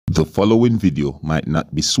The following video might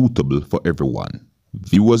not be suitable for everyone.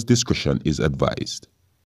 Viewers' discretion is advised.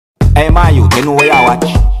 Hey man, you know where I watch?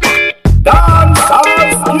 Dancehall.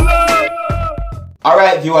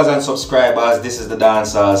 Alright viewers and subscribers, this is the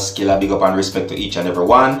Dancehall Skilla. Big up and respect to each and every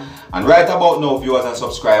one. And right about now, viewers and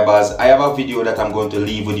subscribers, I have a video that I'm going to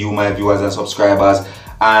leave with you, my viewers and subscribers.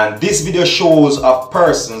 And this video shows of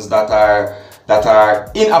persons that are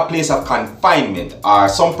in a place of confinement, or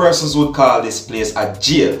some persons would call this place a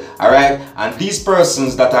jail. Alright, and these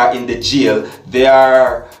persons that are in the jail, they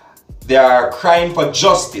are crying for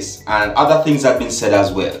justice, and other things have been said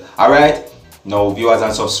as well. Alright, now viewers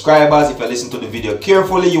and subscribers, if you listen to the video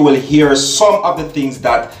carefully, you will hear some of the things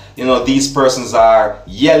that these persons are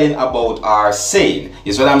yelling about or saying.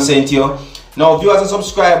 Is what I'm saying to you. Now viewers and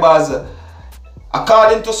subscribers,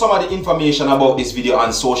 according to some of the information about this video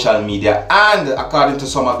on social media, and according to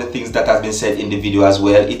some of the things that has been said in the video as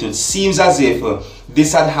well, it would seem as if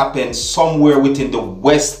this had happened somewhere within the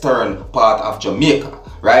western part of Jamaica,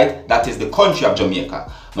 right? That is the country of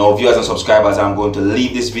Jamaica. Now viewers and subscribers, I'm going to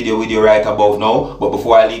leave this video with you right about now, but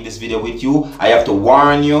before I leave this video with you, I have to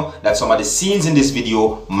warn you that some of the scenes in this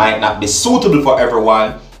video might not be suitable for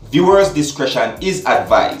everyone. Viewers' discretion is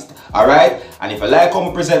advised. Alright, and if you like how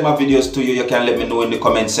I present my videos to you, you can let me know in the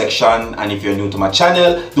comment section. And if you're new to my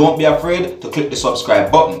channel, don't be afraid to click the subscribe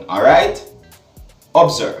button. Alright,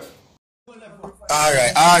 observe.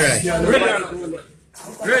 Alright.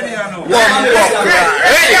 Ready or no?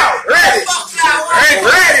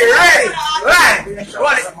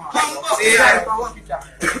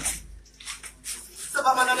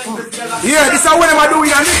 Yeah, this is what I'm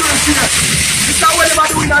doing in England here. This is what I'm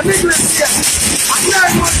doing in England here. And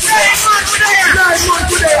 9 months today. 9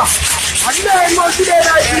 months today. And 9 months today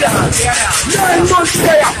right here. 9 months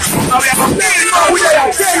today. And we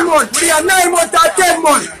have 10 months. We are 9 months or 10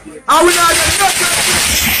 months. And we are get nothing.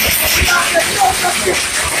 We are get nothing.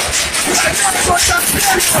 We are 9 months or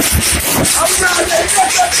 10 months. And we are get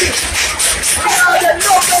nothing. We are get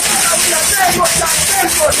nothing. And we are 9 months or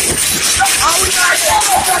 10 months. And we are get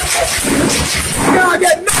nothing. We are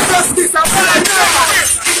get no justice. And we are no justice.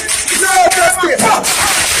 No justice.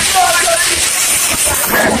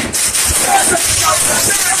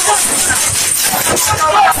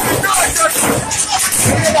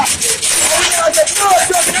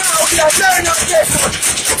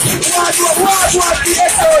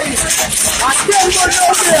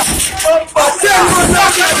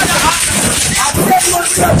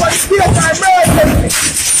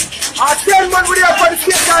 I 10 months we are for the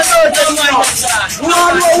state and emergency now. We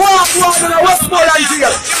are to walk in the Westmoreland jail.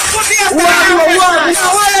 We are to walk in the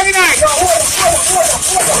Westmoreland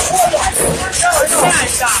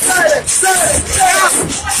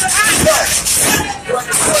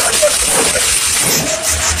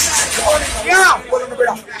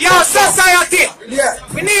Yo, society.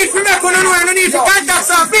 We need to make one know and we need to contact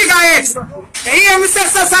some bigger heads. You hear me say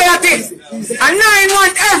society? And 9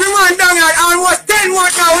 months every man down here, almost 10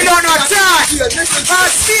 months now we don't have charge. Our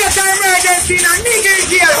state of emergency in a nigger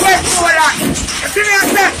jail, Westmoreland. You see me I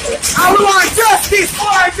say? And we want justice. We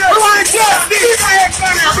want justice.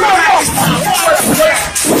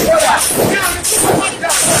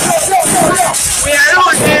 We are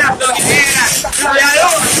alone here, don't you hear that? We are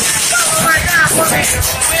alone.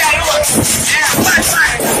 We are alone. Yeah, fine.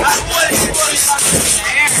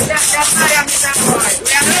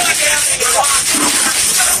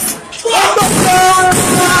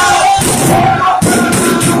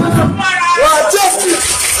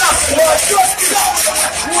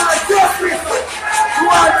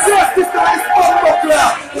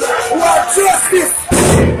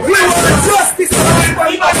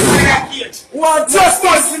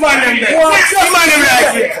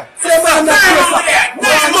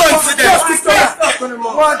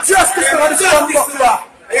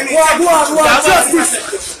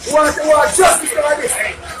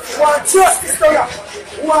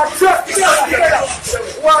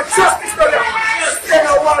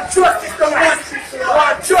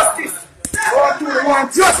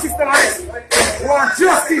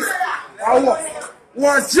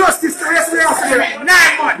 Want justice to rest of the 9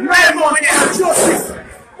 months. Justice.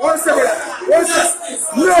 One justice.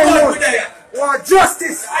 No. Want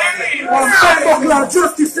justice. Want buckler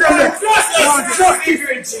justice. Want justice.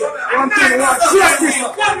 Want justice.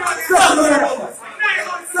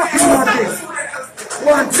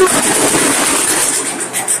 Want justice.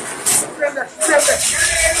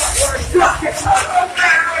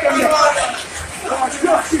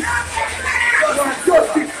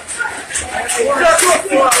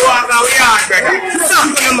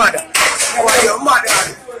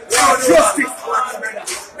 Justice.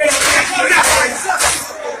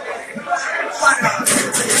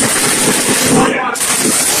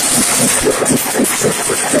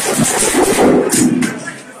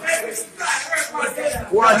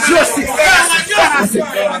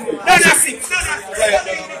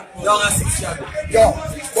 Young and 6 years. Yo,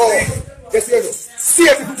 boy. Yes, you know. See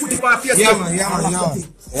if you put it on face. Yeah, man.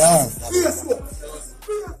 Yeah. Facebook.